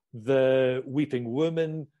 The weeping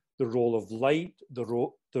woman, the role of light, the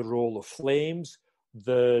role of flames,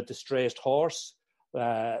 the distressed horse,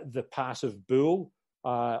 the passive bull,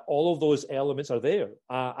 all of those elements are there.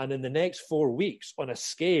 And in the next 4 weeks, on a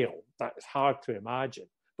scale that is hard to imagine.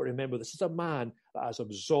 But remember, this is a man that has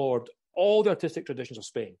absorbed all the artistic traditions of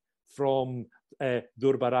Spain, from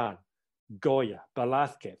Zurbarán, Goya,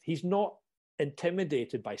 Velázquez. He's not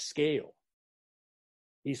intimidated by scale.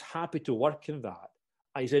 He's happy to work in that.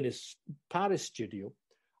 He's in his Paris studio.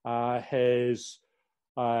 His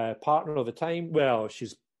partner of the time, well,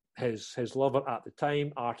 she's his lover at the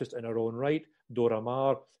time, artist in her own right, Dora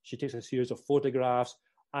Maar. She takes a series of photographs,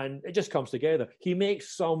 and it just comes together. He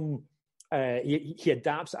makes some, he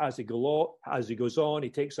adapts as he goes on. He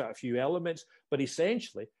takes out a few elements, but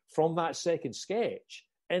essentially, from that second sketch,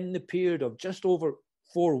 in the period of just over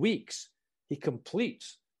 4 weeks, he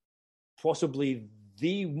completes possibly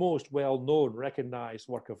the most well-known, recognised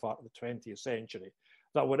work of art of the 20th century.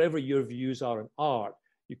 That whatever your views are on art,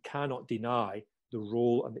 you cannot deny the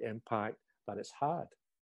role and the impact that it's had.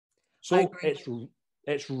 So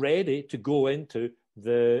it's ready to go into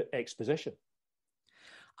the exposition.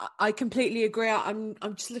 I completely agree. I'm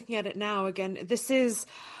just looking at it now again.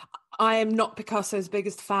 I am not Picasso's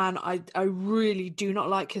biggest fan. I really do not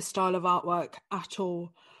like his style of artwork at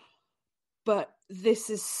all. But this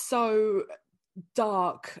is so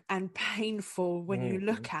dark and painful when you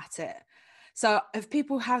look at it. So if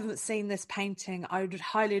people haven't seen this painting, I would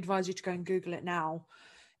highly advise you to go and Google it now.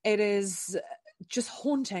 It is just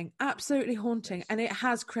haunting, absolutely haunting. And it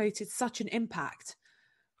has created such an impact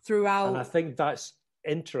throughout. And I think that's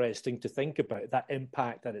interesting to think about, that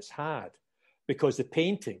impact that it's had. Because the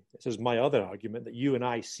painting, this is my other argument, that you and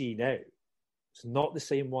I see now, it's not the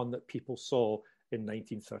same one that people saw in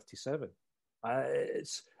 1937.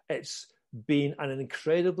 It's been an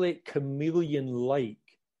incredibly chameleon-like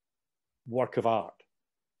work of art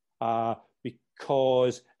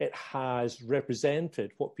because it has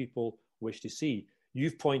represented what people wish to see.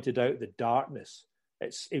 You've pointed out the darkness,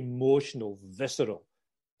 its emotional, visceral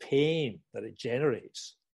pain that it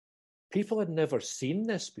generates. People had never seen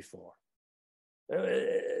this before.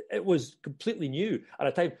 It was completely new. At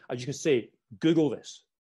a time, as you can say, Google this,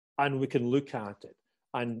 and we can look at it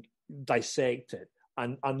and dissect it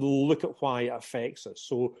and look at why it affects us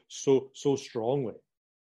so strongly.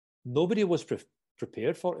 Nobody was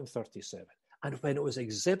prepared for it in 1937. And when it was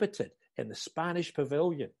exhibited in the Spanish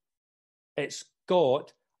pavilion, it's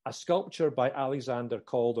got a sculpture by Alexander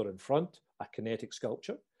Calder in front, a kinetic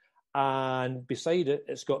sculpture, and beside it,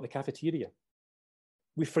 it's got the cafeteria.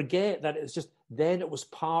 We forget that it's just, then it was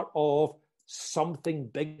part of something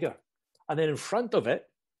bigger. And then in front of it,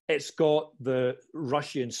 it's got the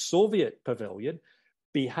Russian-Soviet pavilion.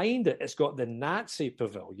 Behind it, it's got the Nazi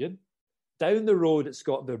pavilion. Down the road, it's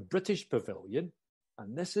got the British pavilion.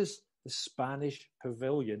 And this is the Spanish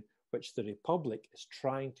pavilion, which the Republic is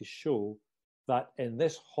trying to show that in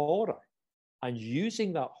this horror, and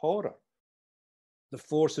using that horror, the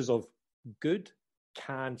forces of good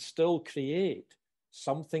can still create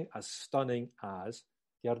something as stunning as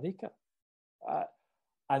Guernica.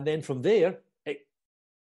 And then from there, it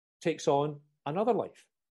takes on another life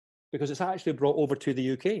because it's actually brought over to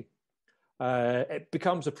the UK. It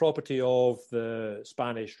becomes a property of the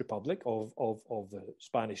Spanish Republic, of the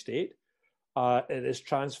Spanish state. It is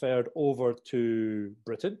transferred over to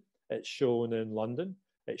Britain. It's shown in London.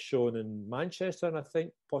 It's shown in Manchester, and I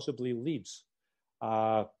think possibly Leeds.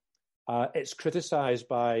 It's criticised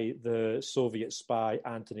by the Soviet spy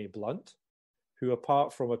Anthony Blunt, who,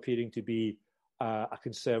 apart from appearing to be a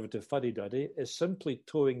conservative fuddy-duddy, is simply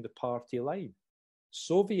towing the party line.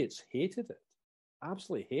 Soviets hated it,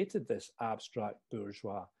 absolutely hated this abstract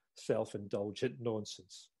bourgeois, self-indulgent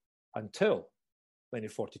nonsense, until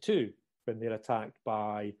 1942, when they're attacked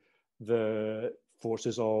by the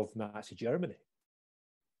forces of Nazi Germany.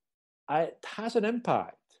 It has an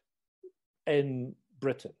impact in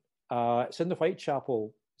Britain. It's in the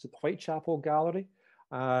Whitechapel, is it the Whitechapel Gallery?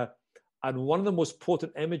 And one of the most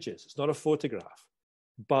potent images, it's not a photograph,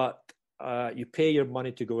 but you pay your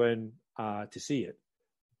money to go in to see it,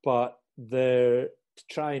 but to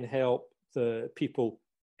try and help the people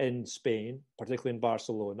in Spain, particularly in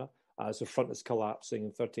Barcelona, as the front is collapsing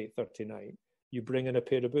in 38-39, you bring in a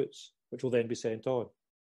pair of boots, which will then be sent on.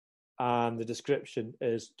 And the description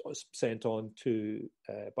is sent on to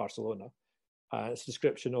Barcelona. It's a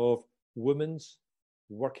description of women's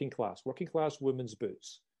working class women's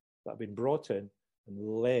boots that have been brought in and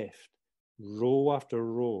left row after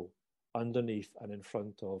row underneath and in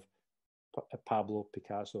front of Pablo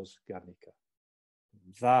Picasso's Guernica.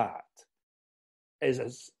 That is a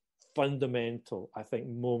fundamental, I think,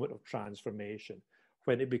 moment of transformation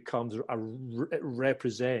when it becomes, it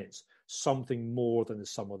represents something more than the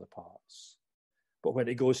sum of the parts. But when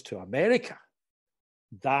it goes to America,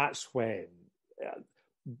 that's when,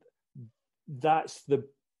 that's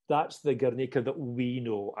the Guernica that we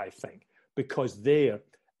know, I think, because there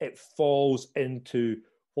it falls into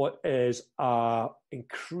what is an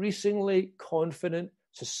increasingly confident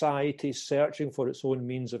society searching for its own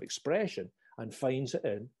means of expression and finds it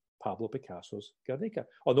in Pablo Picasso's Guernica.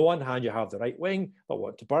 On the one hand, you have the right wing that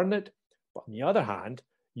want to burn it, but on the other hand,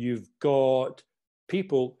 you've got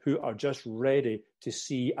people who are just ready to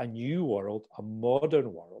see a new world, a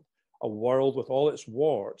modern world, a world with all its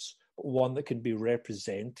warts, but one that can be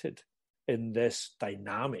represented in this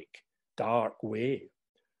dynamic, dark way.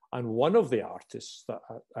 And one of the artists that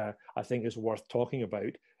I think is worth talking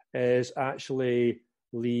about is actually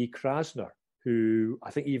Lee Krasner, who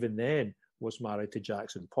I think even then was married to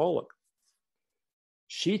Jackson Pollock.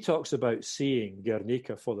 She talks about seeing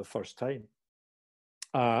Guernica for the first time.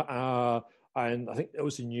 And I think it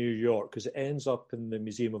was in New York, because it ends up in the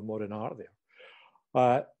Museum of Modern Art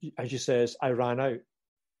there. And she says, I ran out.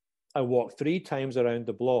 I walked 3 times around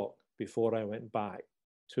the block before I went back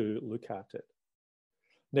to look at it.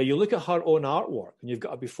 Now, you look at her own artwork, and you've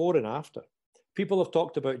got a before and after. People have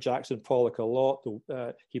talked about Jackson Pollock a lot.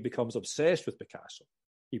 He becomes obsessed with Picasso.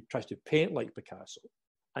 He tries to paint like Picasso.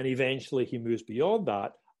 And eventually he moves beyond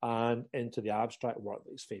that and into the abstract work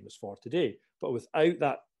that he's famous for today. But without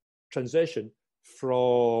that transition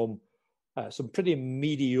from some pretty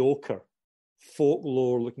mediocre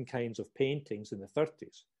folklore-looking kinds of paintings in the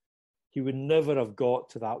 30s, he would never have got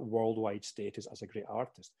to that worldwide status as a great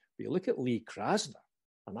artist. But you look at Lee Krasner,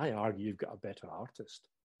 and I argue you've got a better artist.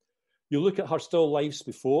 You look at her still lifes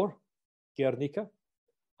before Guernica,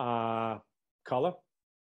 colour,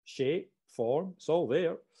 shape, form, it's all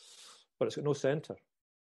there, but it's got no centre.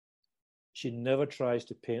 She never tries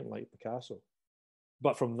to paint like Picasso.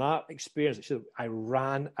 But from that experience, she said, I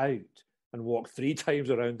ran out and walked 3 times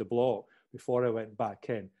around the block before I went back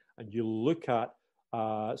in. And you look at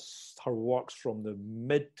her works from the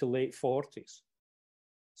mid to late 40s,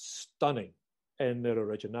 stunning in their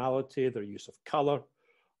originality, their use of colour,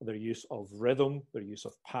 their use of rhythm, their use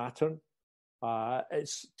of pattern.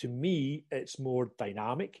 To me, it's more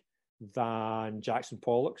dynamic than Jackson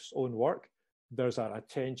Pollock's own work. There's an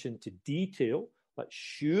attention to detail that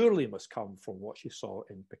surely must come from what she saw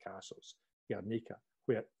in Picasso's Guernica,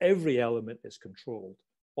 where every element is controlled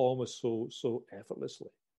almost so effortlessly.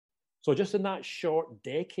 So just in that short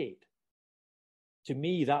decade, to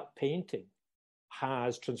me, that painting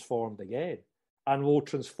has transformed again, and will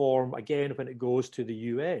transform again when it goes to the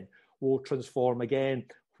UN, will transform again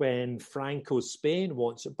when Franco's Spain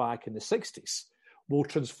wants it back in the 60s, will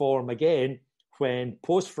transform again when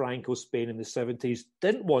post-Franco Spain in the 70s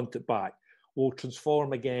didn't want it back, will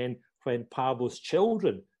transform again when Pablo's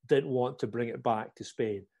children didn't want to bring it back to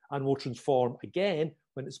Spain, and will transform again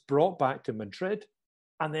when it's brought back to Madrid,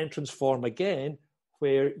 and then transform again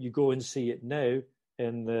where you go and see it now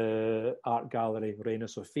in the art gallery Reina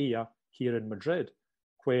Sofia here in Madrid,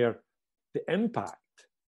 where the impact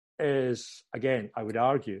is, again, I would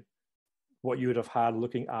argue, what you would have had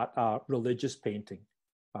looking at a religious painting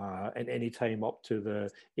in any time up to the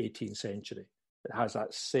 18th century. It has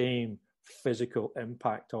that same physical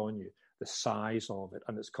impact on you, the size of it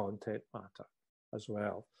and its content matter as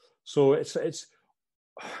well. So it's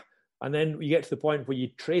and then you get to the point where you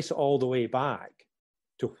trace it all the way back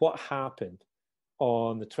to what happened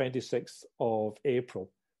on the 26th of April,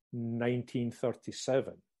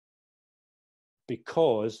 1937,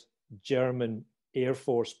 because German Air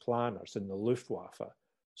Force planners in the Luftwaffe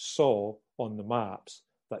saw on the maps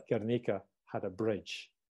that Guernica had a bridge.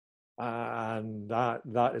 And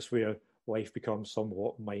that is where life becomes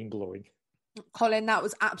somewhat mind-blowing. Colin, that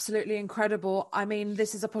was absolutely incredible. I mean,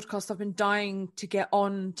 this is a podcast I've been dying to get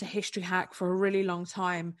on to History Hack for a really long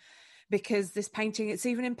time, because this painting, it's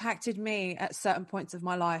even impacted me at certain points of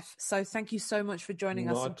my life. So thank you so much for joining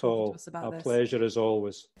us and talking to us about this. A pleasure as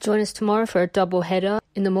always. Join us tomorrow for a double header.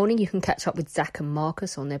 In the morning, you can catch up with Zach and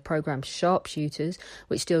Marcus on their programme Sharpshooters,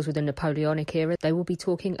 which deals with the Napoleonic era. They will be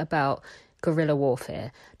talking about guerrilla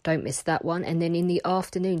warfare. Don't miss that one. And then in the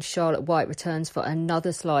afternoon, Charlotte White returns for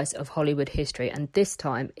another slice of Hollywood history. And this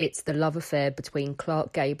time, it's the love affair between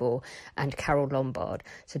Clark Gable and Carole Lombard.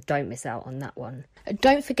 So don't miss out on that one.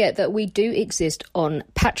 Don't forget that we do exist on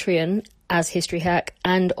Patreon as History Hack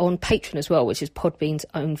and on Patreon as well, which is Podbean's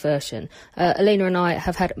own version. Alina and I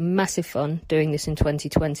have had massive fun doing this in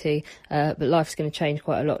 2020, but life's going to change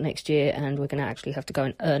quite a lot next year and we're going to actually have to go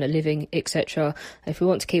and earn a living, etc. If we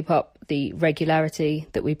want to keep up the regularity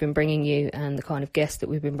that we've been bringing you and the kind of guests that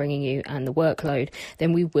we've been bringing you and the workload,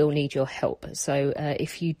 then we will need your help. So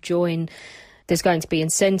if you join, there's going to be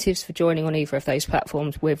incentives for joining on either of those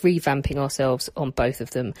platforms. We're revamping ourselves on both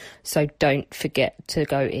of them. So don't forget to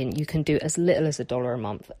go in. You can do as little as $1 a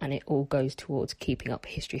month and it all goes towards keeping up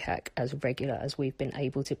History Hack as regular as we've been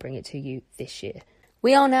able to bring it to you this year.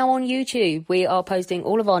 We are now on YouTube. We are posting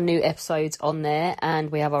all of our new episodes on there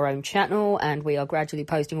and we have our own channel and we are gradually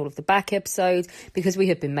posting all of the back episodes because we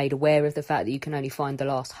have been made aware of the fact that you can only find the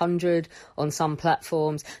last 100 on some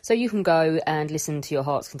platforms. So you can go and listen to your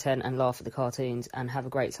heart's content and laugh at the cartoons and have a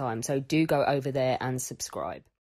great time. So do go over there and subscribe.